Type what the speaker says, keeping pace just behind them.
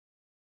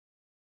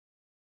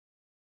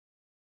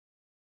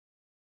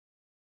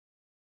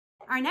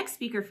Our next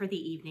speaker for the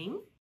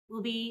evening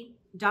will be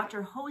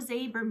Dr.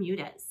 Jose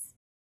Bermudez.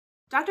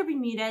 Dr.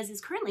 Bermudez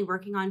is currently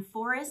working on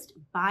forest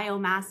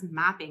biomass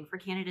mapping for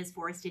Canada's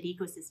forested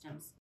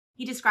ecosystems.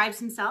 He describes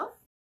himself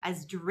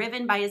as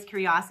driven by his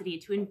curiosity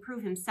to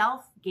improve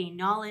himself, gain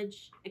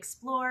knowledge,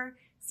 explore,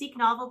 seek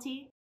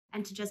novelty,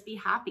 and to just be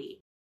happy.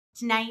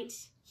 Tonight,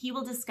 he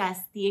will discuss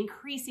the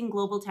increasing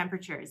global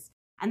temperatures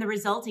and the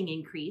resulting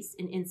increase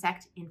in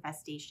insect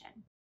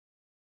infestation.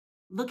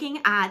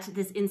 Looking at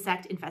this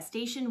insect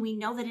infestation, we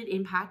know that it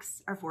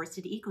impacts our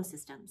forested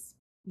ecosystems.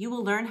 You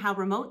will learn how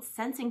remote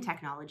sensing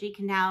technology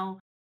can now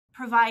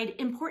provide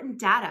important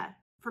data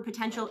for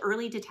potential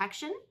early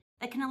detection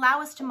that can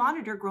allow us to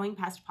monitor growing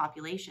pest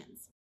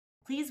populations.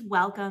 Please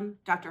welcome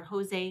Dr.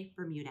 Jose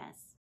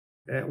Bermudez.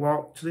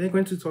 Today I'm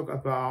going to talk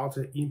about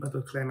the impact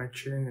of climate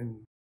change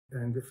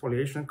and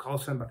defoliation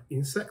caused by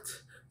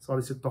insects. So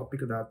this is a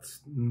topic that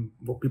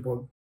most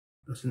people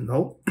doesn't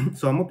know.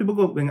 So most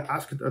people, when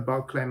asked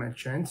about climate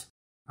change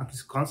and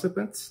its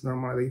consequences,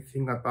 normally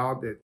think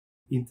about the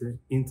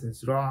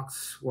intense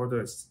droughts,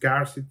 water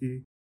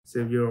scarcity,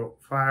 severe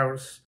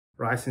fires,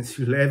 rising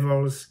sea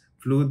levels,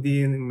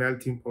 flooding,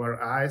 melting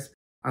polar ice,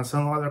 and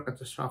some other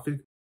catastrophic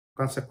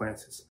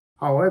consequences.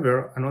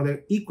 However,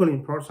 another equally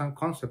important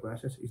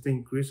consequence is the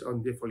increase of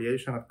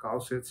defoliation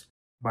caused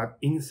by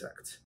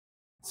insects.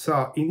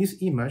 So in this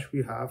image,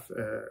 we have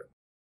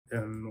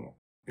an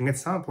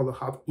example of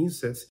how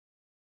insects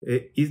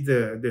is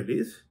the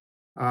leaf.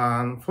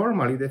 And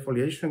formally,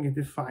 defoliation is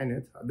defined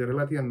as the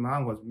relative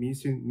amount of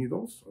missing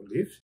needles or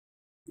leaves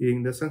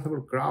in the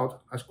central crowd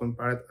as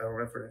compared to a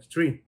reference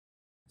tree.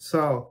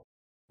 So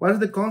what is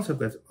the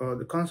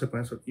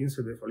consequence of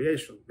insect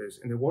defoliation?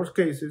 In the worst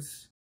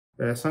cases,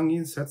 some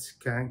insects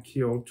can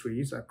kill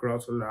trees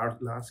across a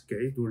large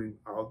landscape during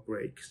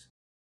outbreaks,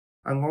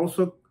 and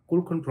also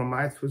could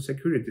compromise food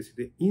security.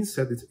 The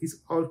insect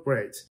is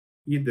outbreaks.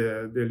 If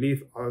the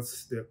leaf of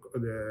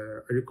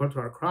the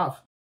agricultural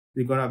crop,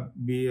 they're gonna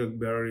be a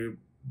very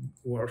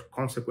worse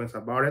consequence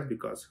about it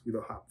because we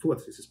don't have food.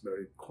 This is a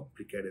very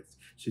complicated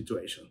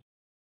situation.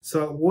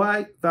 So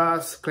why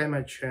does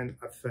climate change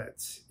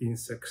affect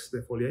insects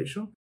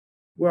defoliation?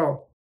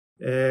 Well,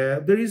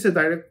 there is a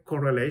direct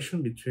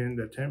correlation between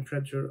the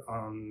temperature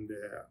and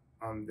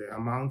the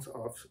amount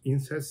of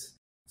insects.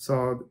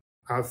 So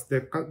as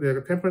the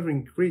temperature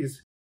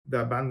increases,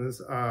 the abundance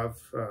of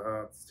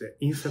the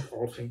insect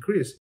also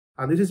increase.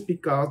 And this is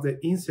because the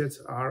insects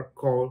are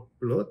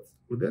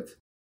cold-blooded.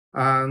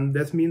 And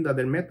that means that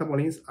their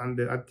metabolism and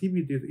the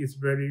activity is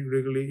very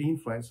regularly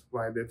influenced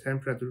by the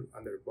temperature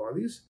on their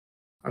bodies.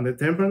 And the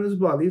temperature of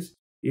bodies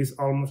is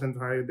almost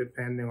entirely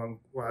depending on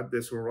what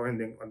the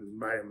surrounding on the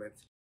environment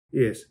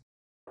is.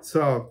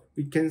 So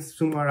we can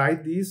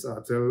summarize this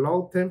as a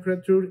low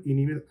temperature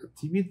inhibits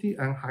activity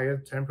and higher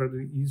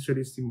temperature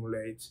usually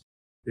stimulates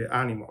the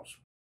animals.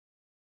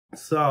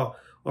 So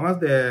one of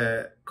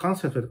the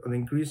consequences of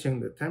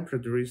increasing the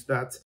temperature is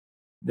that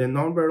the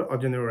number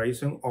of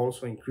generation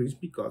also increase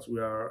because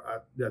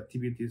the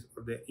activities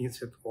of the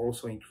insect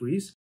also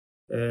increase.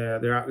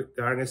 There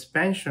are an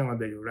expansion of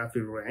the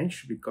geographic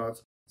range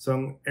because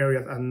some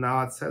areas are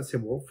now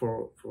accessible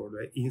for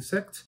the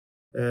insects.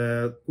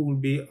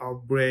 Could be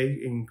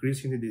outbreak,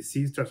 increasing the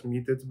disease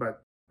transmitted by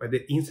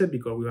the insect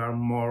because we have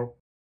more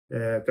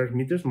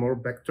transmitters, more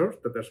vectors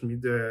that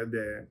transmit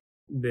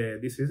the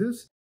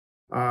diseases.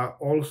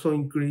 Also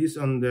increase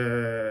on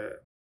the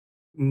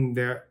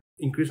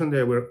increase on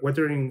the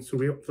weathering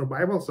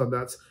survival. So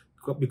that's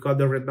because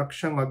the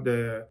reduction of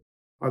the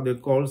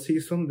cold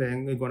season,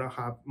 then we're gonna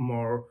have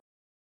more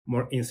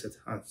insects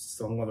and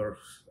some other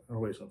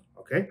reasons.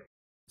 Okay,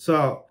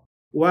 so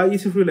why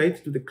is it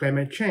related to the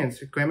climate change?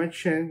 Climate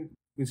change,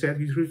 we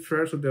said, it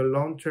refers to the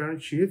long-term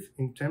shift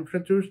in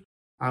temperatures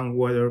and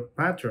weather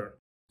pattern.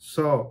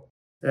 So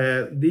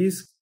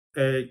this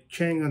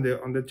change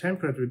on the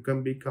temperature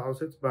can be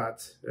caused by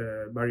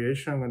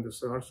variation in the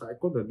solar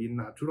cycle that is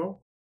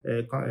natural,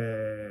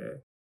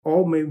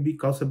 or may be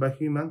caused by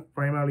humans,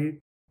 primarily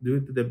due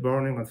to the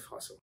burning of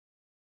fossil.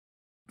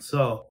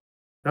 So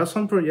there's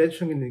some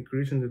projection in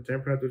increasing the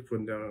temperature for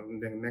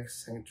the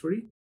next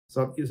century.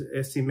 So it's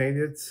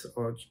estimated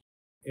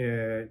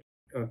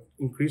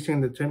increasing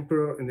the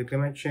temperature in the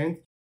climate change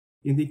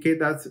indicate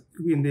that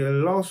in the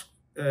last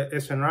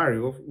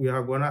scenario, we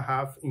are going to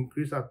have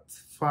increase at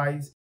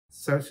 5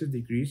 Celsius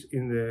degrees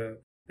in the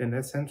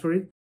next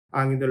century.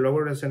 And in the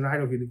lower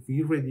scenario, if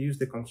we reduce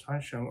the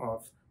consumption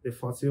of the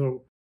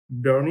fossil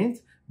burning,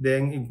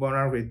 then it's going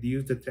to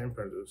reduce the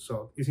temperature.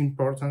 So it's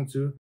important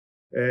to,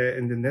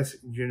 in the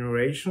next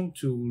generation,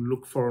 to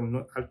look for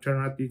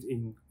alternatives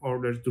in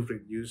order to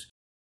reduce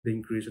the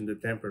increase in the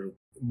temperature,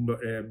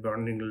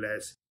 burning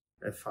less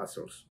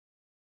fossils.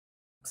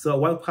 So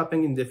what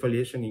happened in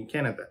defoliation in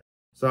Canada?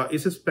 So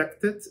it's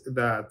expected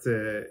that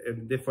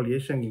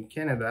defoliation in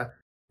Canada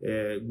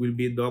will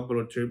be double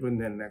or triple in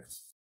the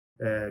next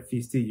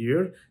 50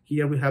 years.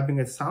 Here we have an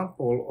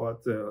example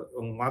of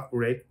an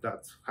outbreak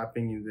that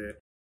happened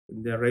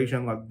in the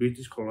region of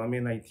British Columbia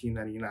in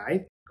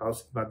 1999,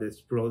 caused by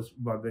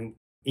the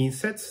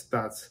insects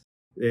that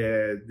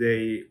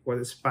they were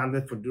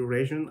expanded for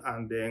duration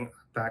and then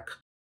attack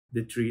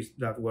the trees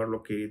that were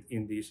located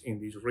in these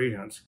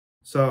regions.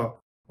 So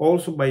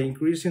also by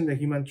increasing the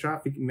human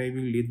traffic,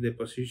 maybe lead the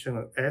position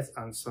of X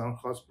and some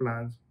host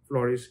plants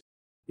flourish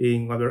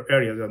in other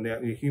areas. And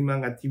the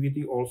human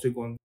activity also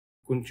going to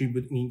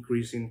contribute in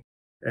increasing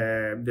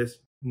the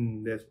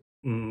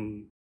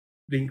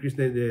increase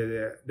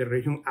the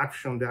region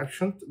action, the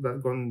action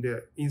that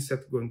the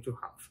insect going to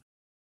have.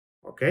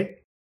 Okay,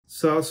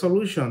 so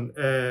solution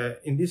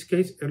in this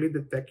case, early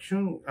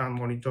detection and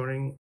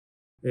monitoring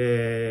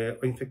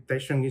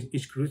infestation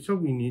is crucial.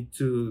 We need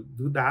to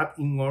do that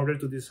in order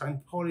to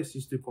design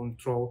policies to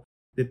control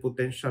the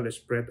potential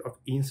spread of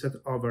insects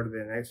over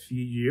the next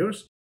few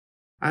years,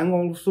 and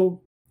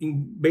also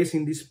based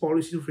on this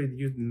policy,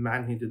 reduce the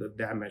magnitude of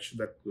damage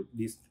that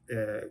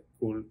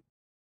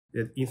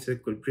that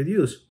insect could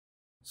produce.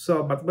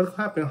 So, but what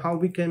happens? How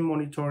we can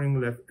monitoring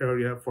that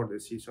area for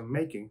decision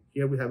making?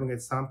 Here we have an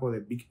example of a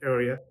big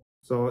area.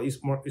 So it's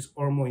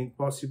almost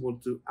impossible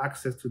to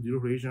access to the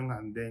region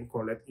and then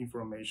collect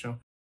information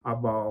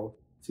about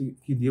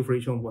if the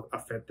region was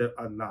affected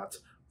or not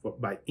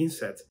by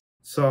insects.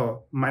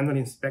 So manual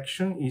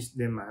inspection is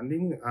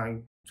demanding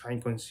and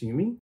time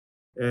consuming.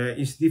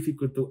 It's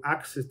difficult to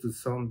access to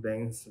some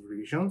dense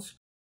regions,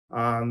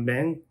 and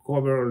then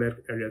cover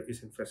that area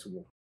is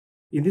infeasible.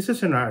 In this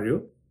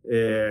scenario,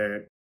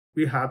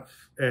 we have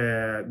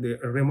the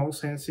remote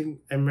sensing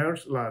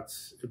emerged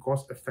as a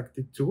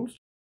cost-effective tools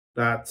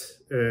that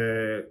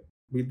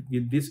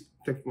with this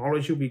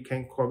technology we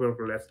can cover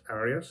less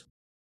areas.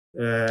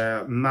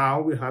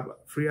 Now we have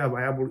free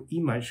available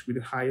image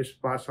with high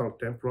spatial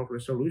temporal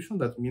resolution.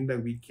 That means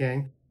that we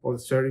can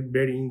observe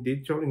very in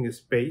detail in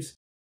space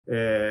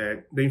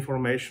the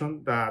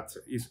information that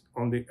is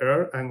on the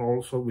air and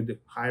also with the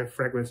higher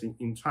frequency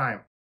in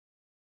time.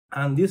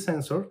 And these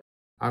sensors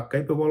are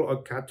capable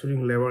of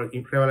capturing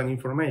relevant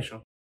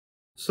information.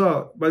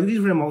 So, but this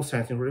remote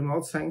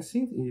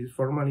sensing is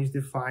formally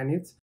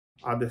defined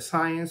as the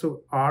science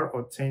of art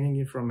obtaining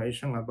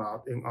information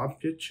about an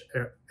object,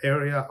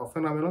 area, or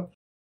phenomenon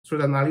through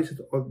the analysis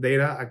of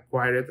data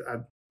acquired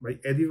by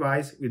a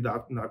device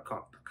without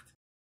contact.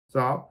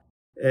 So,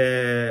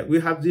 we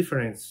have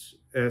different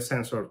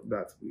sensors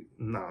that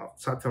now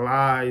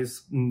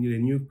satellites. The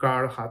new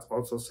car has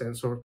also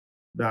sensors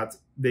that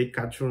they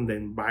capture the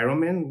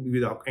environment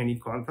without any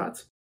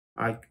contact.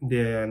 Like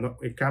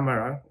a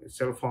camera, a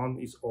cell phone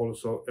is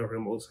also a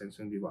remote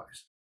sensing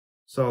device.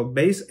 So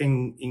based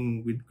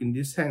in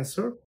this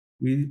sensor,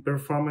 we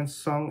performed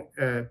some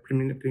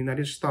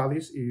preliminary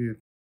studies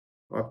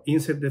of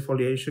insect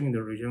defoliation in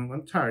the region of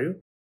Ontario.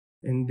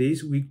 And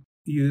this we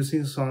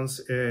using some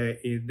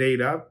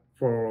data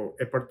for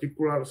a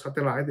particular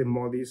satellite, the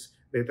MODIS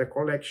data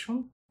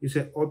collection. It's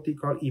an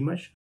optical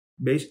image.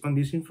 Based on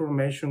this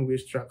information, we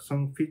extract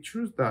some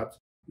features that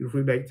is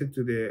related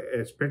to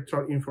the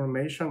spectral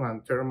information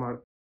and thermal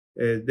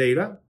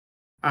data.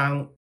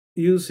 And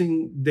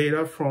using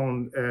data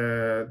from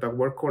that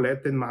were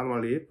collected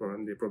manually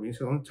from the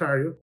province of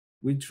Ontario,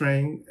 we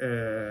train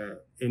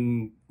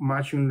in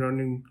machine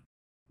learning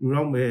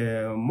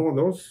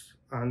models,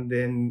 and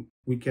then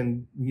we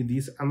can do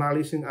this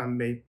analysis and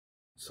make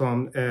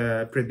some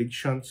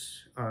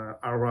predictions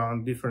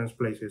around different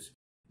places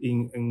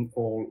in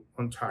all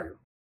Ontario.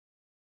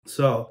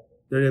 So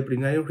the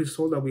preliminary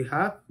result that we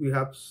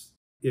have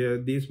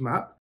this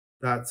map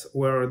that's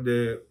where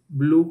the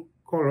blue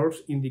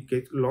colors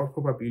indicate low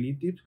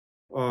probability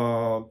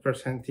of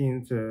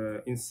presenting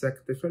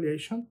insect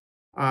defoliation,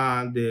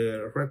 and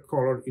the red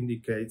color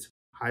indicates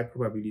high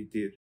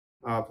probability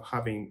of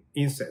having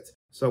insects.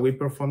 So we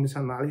perform this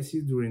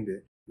analysis during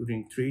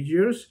 3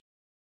 years,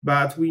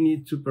 but we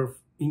need to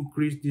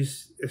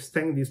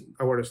extend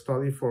our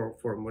study for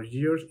more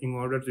years in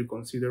order to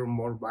consider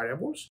more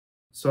variables.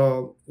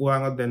 So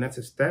one of the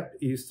next steps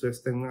is to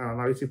extend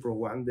analysis for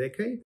 1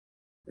 decade,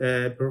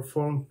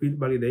 perform field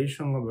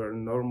validation over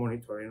node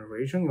monitoring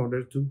region in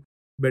order to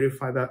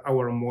verify that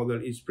our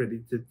model is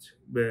predicted,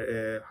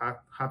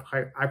 have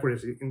high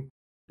accuracy in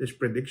its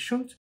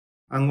predictions,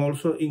 and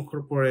also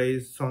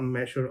incorporate some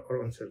measure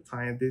of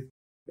uncertainty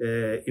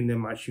in the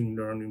machine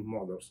learning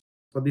models.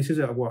 So this is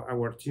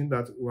our team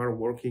that we are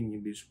working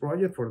in this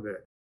project for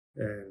the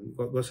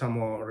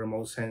Gosamo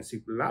Remote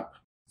Sensing Lab.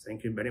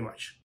 Thank you very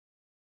much.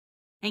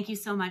 Thank you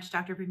so much,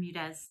 Dr.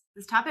 Bermudez.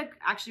 This topic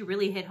actually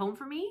really hit home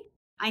for me.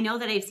 I know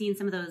that I've seen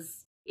some of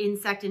those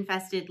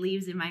insect-infested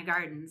leaves in my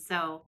garden.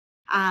 So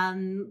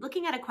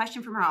looking at a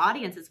question from our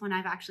audience, it's one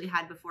I've actually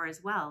had before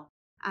as well.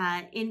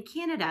 In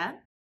Canada,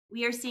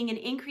 we are seeing an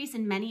increase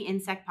in many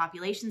insect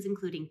populations,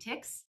 including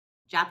ticks,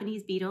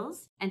 Japanese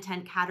beetles, and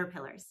tent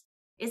caterpillars.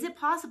 Is it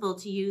possible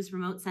to use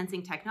remote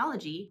sensing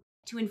technology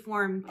to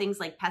inform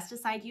things like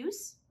pesticide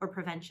use or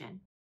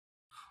prevention?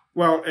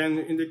 Well, and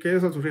in the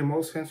case of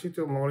remote sensing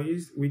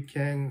technologies, we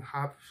can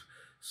have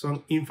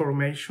some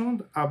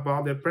information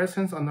about the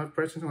presence or not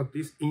presence of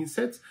these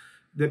insects,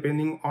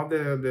 depending on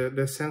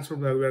the sensor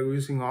that we are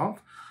using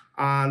of,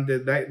 and the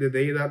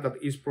data that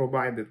is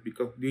provided,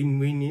 because we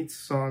need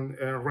some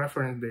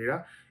reference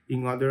data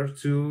in order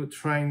to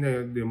train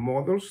the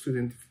models to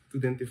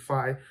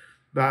identify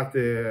that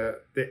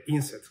the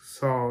insect.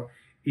 So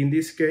in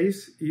this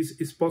case,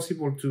 it's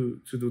possible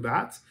to do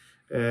that,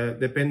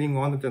 depending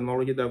on the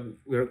technology that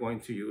we're going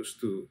to use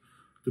to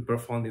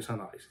perform this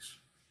analysis.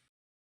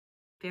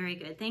 Very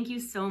good. Thank you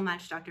so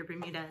much, Dr.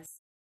 Bermudez.